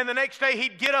dead. And the next day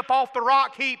he'd get up off the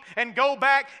rock heap and go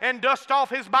back and dust off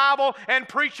his Bible and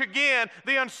preach again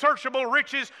the unsearchable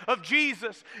riches of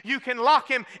Jesus. You can lock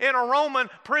him in a Roman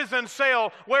prison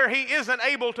cell where he isn't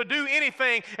able to do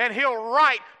anything, and he'll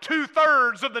write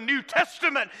 2/3 of the New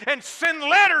Testament and send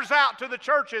letters out to the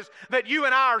churches that you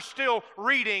and I are still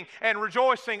reading and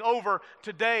rejoicing over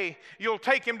today. You'll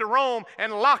take him to Rome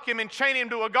and lock him and chain him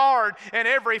to a guard, and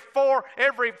every four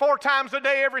times a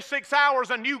day, every 6 hours,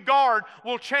 a new guard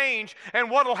will change. And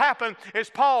what will happen is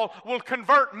Paul will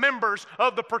convert members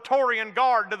of the Praetorian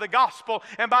Guard to the gospel,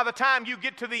 and by the time you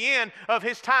get to the end of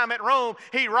his time at Rome,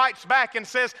 he writes back and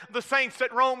says, "The saints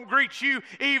at Rome greet you,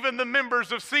 even the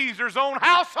members of Caesar's own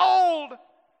household."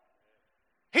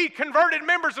 He converted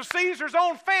members of Caesar's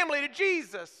own family to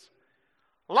Jesus.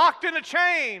 Locked in a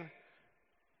chain.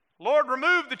 Lord,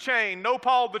 remove the chain. No,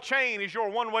 Paul, the chain is your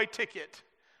one-way ticket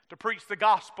to preach the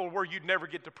gospel where you'd never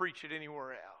get to preach it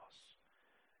anywhere else.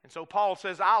 And so Paul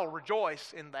says, I'll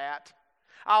rejoice in that.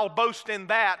 I'll boast in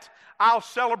that. I'll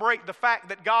celebrate the fact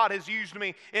that God has used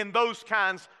me in those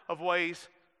kinds of ways.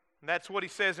 And that's what he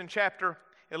says in chapter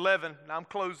 11. And I'm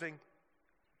closing.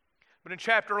 But in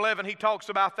chapter 11, he talks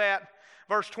about that.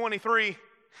 Verse 23,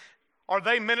 are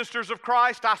they ministers of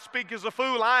Christ? I speak as a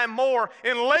fool. I am more,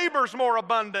 in labors more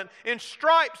abundant, in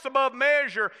stripes above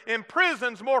measure, in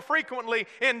prisons more frequently,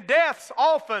 in deaths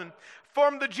often.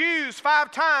 From the Jews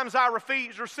 5 times I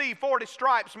received 40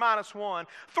 stripes minus 1.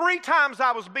 3 times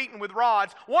I was beaten with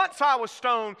rods. Once I was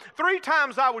stoned. 3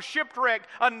 times I was shipwrecked.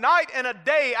 A night and a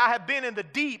day I have been in the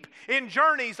deep, in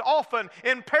journeys often,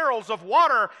 in perils of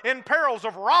water, in perils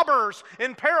of robbers,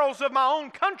 in perils of my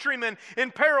own countrymen,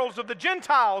 in perils of the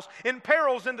Gentiles, in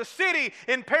perils in the city,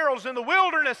 in perils in the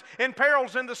wilderness, in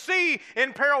perils in the sea,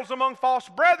 in perils among false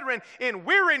brethren, in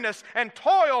weariness and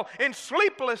toil, in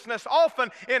sleeplessness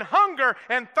often, in hunger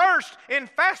and thirst, in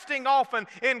fasting often,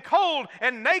 in cold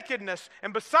and nakedness.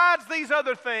 And besides these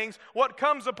other things, what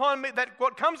comes upon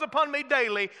me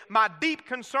daily, my deep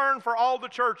concern for all the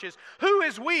churches. Who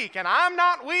is weak and I'm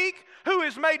not weak? Who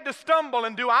is made to stumble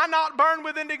and do I not burn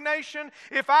with indignation?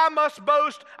 If I must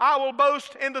boast, I will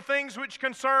boast in the things which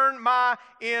concern my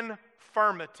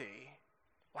infirmity.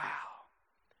 Wow.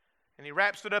 And he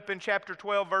wraps it up in chapter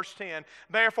 12, verse 10.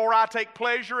 Therefore I take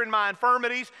pleasure in my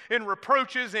infirmities, in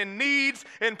reproaches, in needs,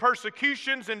 in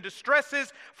persecutions, in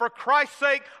distresses, for Christ's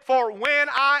sake. For when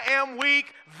I am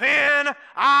weak, then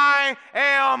I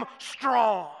am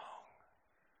strong.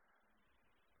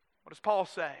 What does Paul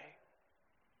say?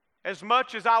 As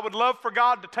much as I would love for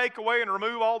God to take away and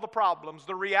remove all the problems,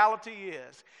 the reality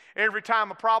is, every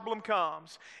time a problem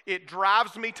comes, it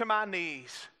drives me to my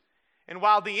knees. And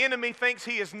while the enemy thinks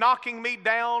he is knocking me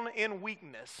down in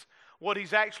weakness, what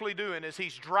he's actually doing is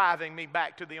he's driving me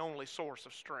back to the only source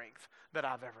of strength that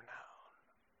I've ever known.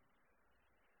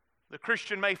 The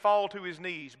Christian may fall to his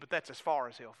knees, but that's as far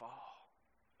as he'll fall.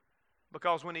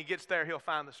 Because when he gets there, he'll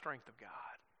find the strength of God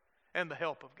and the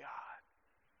help of God.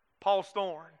 Paul's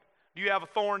thorn. Do you have a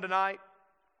thorn tonight?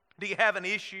 Do you have an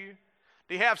issue?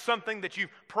 Do you have something that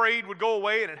you've prayed would go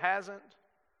away and it hasn't?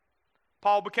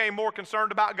 Paul became more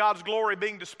concerned about God's glory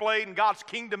being displayed and God's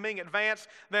kingdom being advanced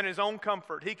than his own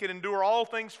comfort. He could endure all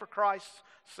things for Christ's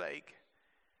sake.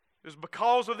 It was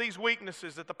because of these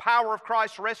weaknesses that the power of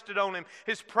Christ rested on him.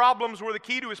 His problems were the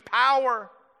key to his power.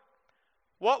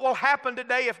 What will happen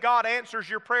today if God answers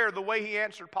your prayer the way he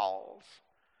answered Paul's?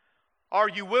 Are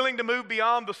you willing to move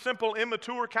beyond the simple,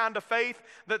 immature kind of faith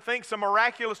that thinks a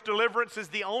miraculous deliverance is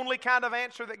the only kind of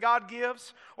answer that God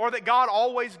gives, or that God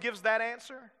always gives that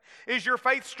answer? Is your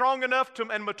faith strong enough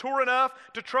and mature enough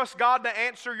to trust God to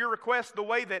answer your request the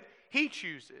way that he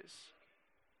chooses?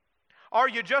 Are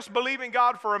you just believing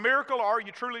God for a miracle, or are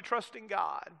you truly trusting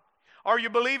God? Are you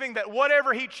believing that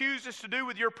whatever he chooses to do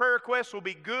with your prayer requests will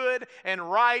be good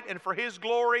and right and for his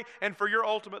glory and for your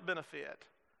ultimate benefit?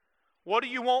 What do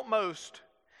you want most?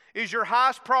 Is your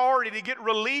highest priority to get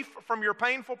relief from your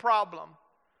painful problem?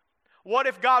 What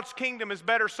if God's kingdom is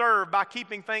better served by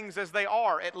keeping things as they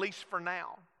are, at least for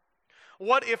now?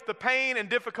 What if the pain and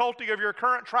difficulty of your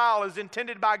current trial is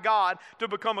intended by God to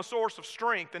become a source of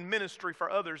strength and ministry for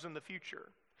others in the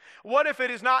future? What if it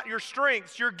is not your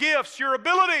strengths, your gifts, your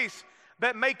abilities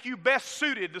that make you best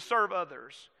suited to serve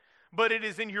others, but it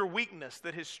is in your weakness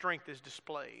that His strength is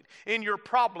displayed, in your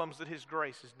problems that His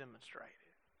grace is demonstrated?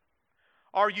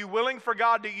 Are you willing for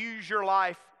God to use your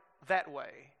life that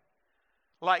way?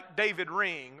 Like David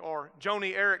Ring or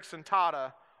Joni Eareckson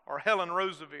Tada or Helen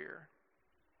Roseveare.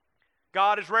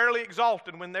 God is rarely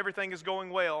exalted when everything is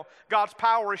going well. God's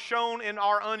power is shown in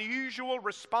our unusual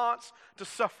response to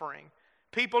suffering.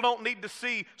 People don't need to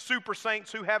see super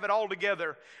saints who have it all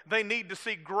together. They need to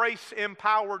see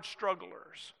grace-empowered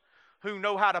strugglers who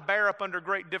know how to bear up under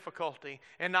great difficulty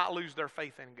and not lose their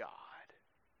faith in God.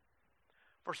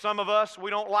 For some of us, we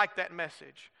don't like that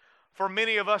message. For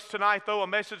many of us tonight, though, a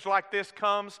message like this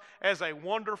comes as a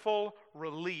wonderful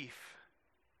relief.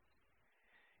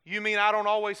 You mean I don't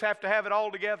always have to have it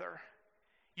all together?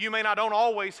 You mean I don't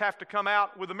always have to come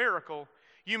out with a miracle?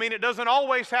 You mean it doesn't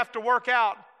always have to work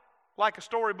out like a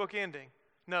storybook ending?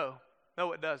 No,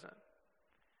 it doesn't.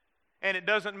 And it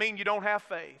doesn't mean you don't have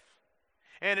faith.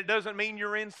 And it doesn't mean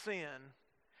you're in sin.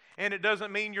 And it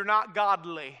doesn't mean you're not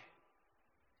godly.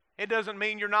 It doesn't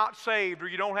mean you're not saved or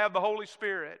you don't have the Holy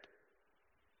Spirit.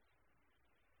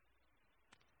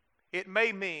 It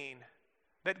may mean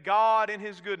that God in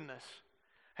His goodness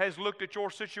has looked at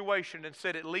your situation and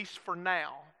said, at least for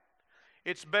now,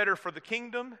 it's better for the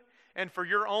kingdom and for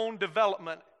your own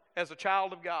development as a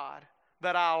child of God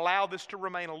that I allow this to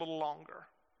remain a little longer.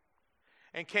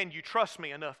 And can you trust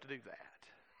me enough to do that?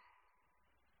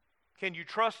 Can you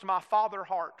trust my Father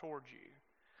heart towards you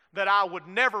that I would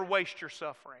never waste your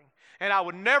suffering and I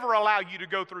would never allow you to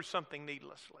go through something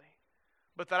needlessly,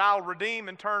 but that I'll redeem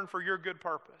and turn for your good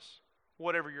purpose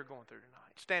whatever you're going through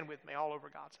tonight? Stand with me all over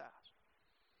God's house.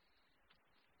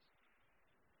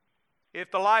 If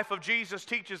the life of Jesus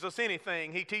teaches us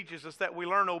anything, He teaches us that we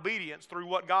learn obedience through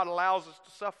what God allows us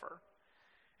to suffer,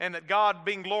 and that God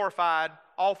being glorified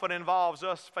often involves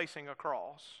us facing a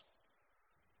cross.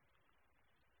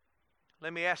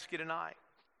 Let me ask you tonight.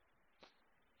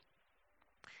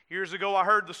 Years ago, I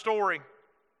heard the story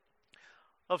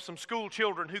of some school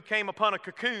children who came upon a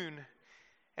cocoon,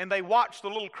 and they watched the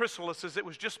little chrysalis as it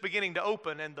was just beginning to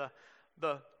open, and the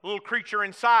little creature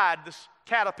inside, this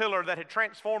caterpillar that had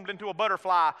transformed into a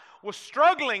butterfly, was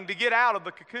struggling to get out of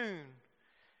the cocoon.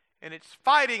 And it's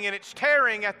fighting and it's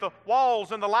tearing at the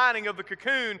walls and the lining of the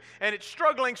cocoon, and it's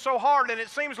struggling so hard, and it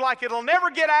seems like it'll never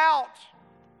get out.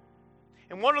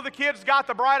 And one of the kids got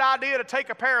the bright idea to take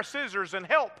a pair of scissors and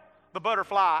help the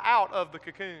butterfly out of the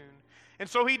cocoon. And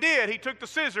so he did. He took the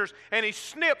scissors and he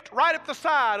snipped right at the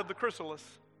side of the chrysalis.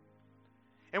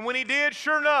 And when he did,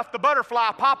 sure enough, the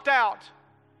butterfly popped out.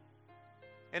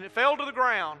 And it fell to the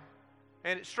ground,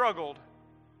 and it struggled,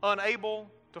 unable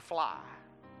to fly.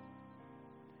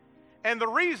 And the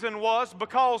reason was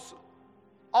because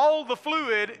all the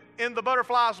fluid in the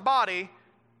butterfly's body,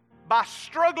 by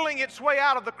struggling its way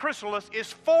out of the chrysalis,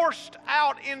 is forced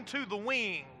out into the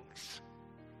wings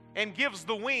and gives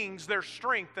the wings their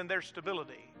strength and their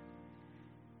stability.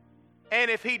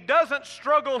 And if he doesn't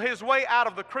struggle his way out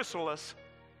of the chrysalis,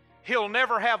 he'll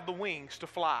never have the wings to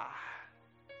fly.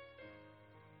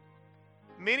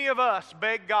 Many of us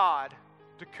beg God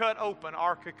to cut open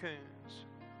our cocoons.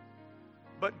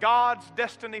 But God's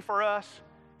destiny for us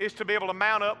is to be able to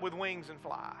mount up with wings and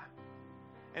fly.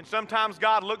 And sometimes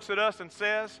God looks at us and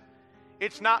says,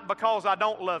 it's not because I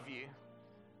don't love you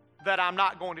that I'm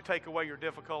not going to take away your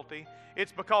difficulty.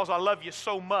 It's because I love you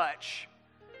so much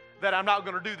that I'm not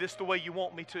going to do this the way you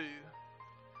want me to.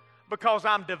 Because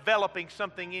I'm developing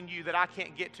something in you that I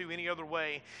can't get to any other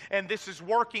way. And this is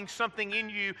working something in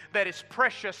you that is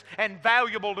precious and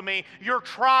valuable to me. Your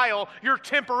trial, your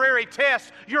temporary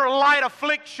test, your light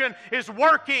affliction is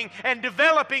working and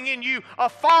developing in you a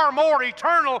far more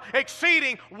eternal,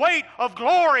 exceeding weight of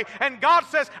glory. And God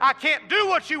says, I can't do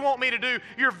what you want me to do.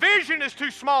 Your vision is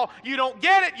too small. You don't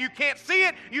get it. You can't see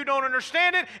it. You don't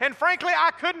understand it. And frankly,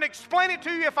 I couldn't explain it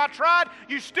to you if I tried.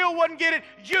 You still wouldn't get it.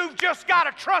 You've just got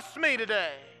to trust me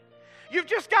today. You've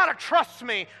just got to trust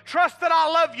me. Trust that I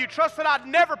love you. Trust that I'd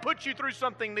never put you through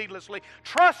something needlessly.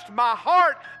 Trust my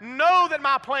heart. Know that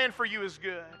my plan for you is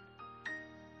good.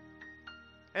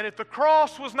 And if the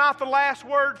cross was not the last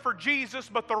word for Jesus,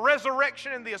 but the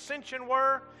resurrection and the ascension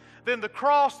were, then the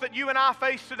cross that you and I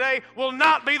face today will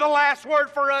not be the last word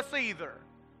for us either.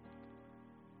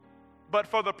 But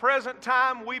for the present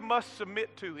time, we must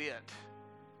submit to it.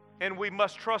 And we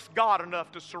must trust God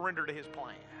enough to surrender to His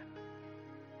plan.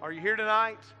 Are you here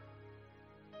tonight?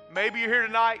 Maybe you're here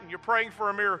tonight and you're praying for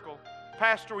a miracle.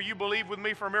 Pastor, will you believe with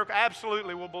me for a miracle?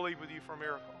 Absolutely, we'll believe with you for a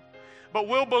miracle. But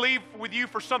we'll believe with you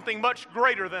for something much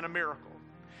greater than a miracle.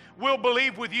 We'll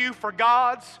believe with you for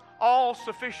God's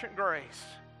all-sufficient grace.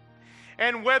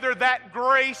 And whether that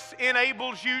grace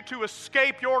enables you to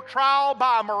escape your trial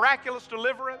by a miraculous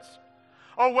deliverance,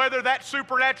 or whether that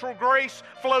supernatural grace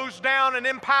flows down and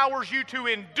empowers you to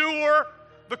endure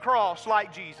the cross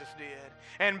like Jesus did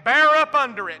and bear up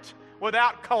under it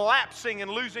without collapsing and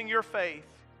losing your faith,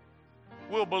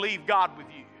 we'll believe God with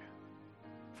you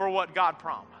for what God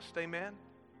promised. Amen?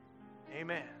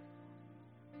 Amen.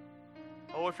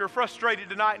 Oh, if you're frustrated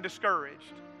tonight and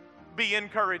discouraged, be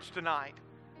encouraged tonight.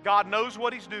 God knows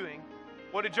what He's doing.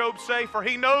 What did Job say? For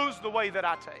He knows the way that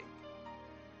I take.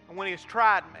 And when He has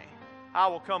tried me, I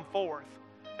will come forth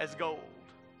as gold.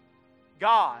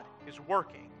 God is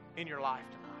working in your life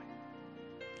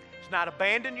tonight. He's not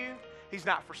abandoned you. He's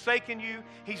not forsaken you.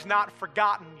 He's not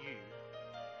forgotten you.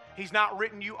 He's not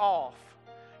written you off.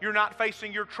 You're not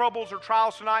facing your troubles or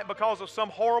trials tonight because of some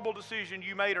horrible decision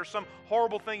you made or some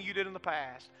horrible thing you did in the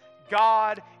past.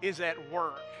 God is at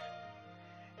work.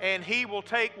 And He will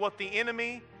take what the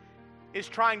enemy is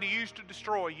trying to use to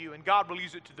destroy you, and God will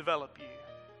use it to develop you.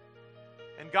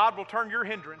 And God will turn your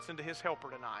hindrance into His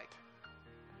helper tonight.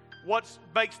 What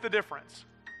makes the difference?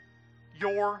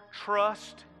 Your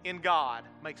trust in God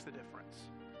makes the difference.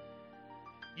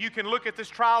 You can look at this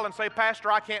trial and say,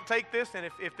 Pastor, I can't take this, and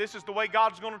if this is the way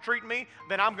God's going to treat me,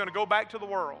 then I'm going to go back to the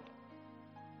world.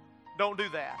 Don't do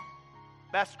that.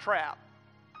 That's a trap.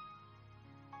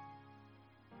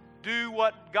 Do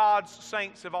what God's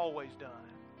saints have always done.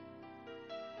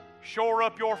 Shore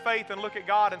up your faith and look at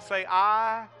God and say,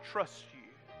 I trust you.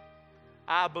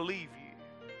 I believe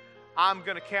you. I'm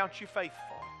going to count you faithful.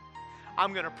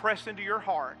 I'm going to press into your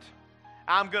heart.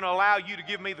 I'm going to allow you to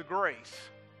give me the grace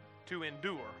to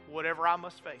endure whatever I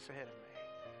must face ahead of me.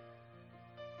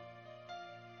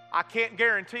 I can't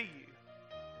guarantee you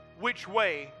which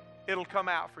way it'll come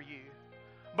out for you,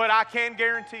 but I can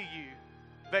guarantee you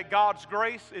that God's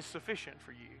grace is sufficient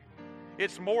for you.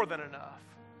 It's more than enough.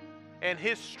 And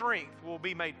His strength will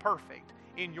be made perfect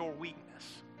in your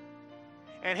weakness.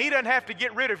 And He doesn't have to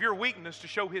get rid of your weakness to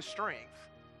show His strength.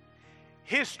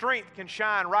 His strength can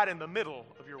shine right in the middle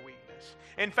of your weakness.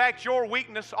 In fact, your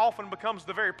weakness often becomes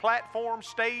the very platform,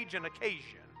 stage, and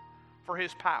occasion for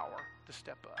His power to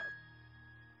step up.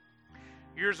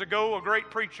 Years ago, a great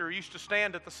preacher used to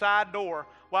stand at the side door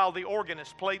while the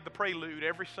organist played the prelude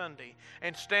every Sunday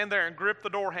and stand there and grip the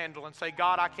door handle and say,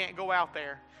 God, I can't go out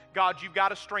there. God, you've got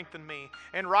to strengthen me.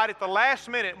 And right at the last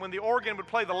minute, when the organ would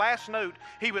play the last note,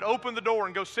 he would open the door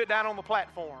and go sit down on the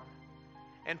platform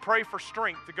and pray for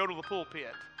strength to go to the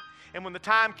pulpit. And when the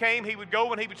time came, he would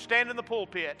go and he would stand in the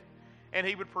pulpit and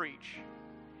he would preach.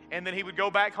 And then he would go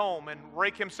back home and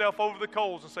rake himself over the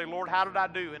coals and say, Lord, how did I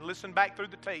do? And listen back through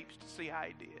the tapes to see how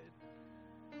he did.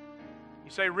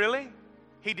 You say, really?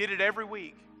 He did it every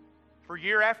week for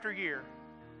year after year.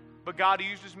 But God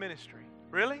used his ministry.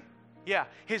 Really? Yeah.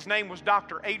 His name was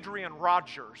Dr. Adrian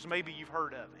Rogers. Maybe you've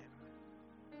heard of him.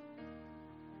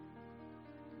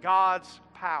 God's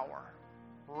power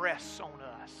rests on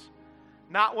us.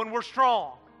 Not when we're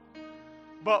strong,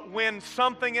 but when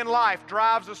something in life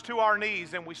drives us to our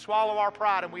knees and we swallow our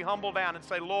pride and we humble down and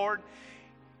say, Lord,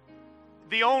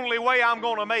 the only way I'm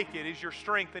going to make it is your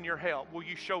strength and your help. Will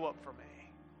you show up for me?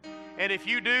 And if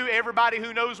you do, everybody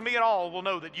who knows me at all will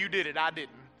know that you did it. I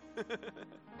didn't.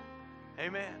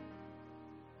 Amen.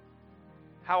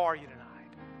 How are you tonight?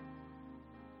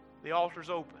 The altar's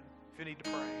open if you need to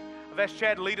pray. I've asked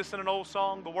Chad to lead us in an old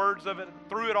song, the words of it.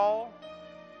 Through it all,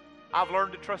 I've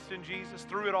learned to trust in Jesus.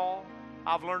 Through it all,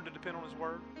 I've learned to depend on His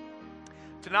Word.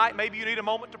 Tonight, maybe you need a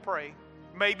moment to pray.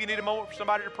 Maybe you need a moment for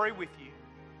somebody to pray with you.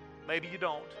 Maybe you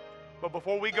don't. But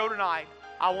before we go tonight,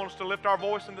 I want us to lift our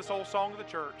voice in this old song of the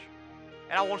church.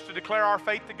 And I want us to declare our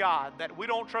faith to God, that we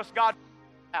don't trust God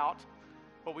out,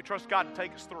 but we trust God to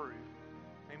take us through.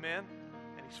 Amen?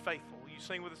 And He's faithful. Will you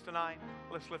sing with us tonight?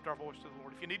 Let's lift our voice to the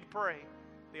Lord. If you need to pray,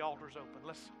 the altar's open.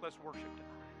 Let's worship tonight.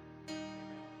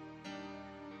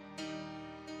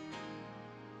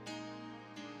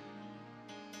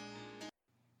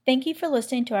 Thank you for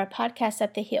listening to our podcast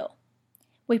at The Hill.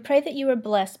 We pray that you are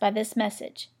blessed by this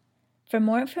message. For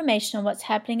more information on what's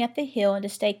happening at The Hill and to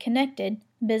stay connected,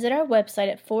 visit our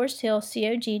website at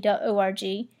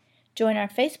foresthillcog.org, join our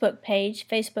Facebook page,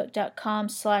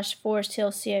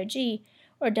 facebook.com/foresthillcog,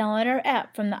 or download our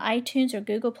app from the iTunes or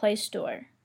Google Play Store.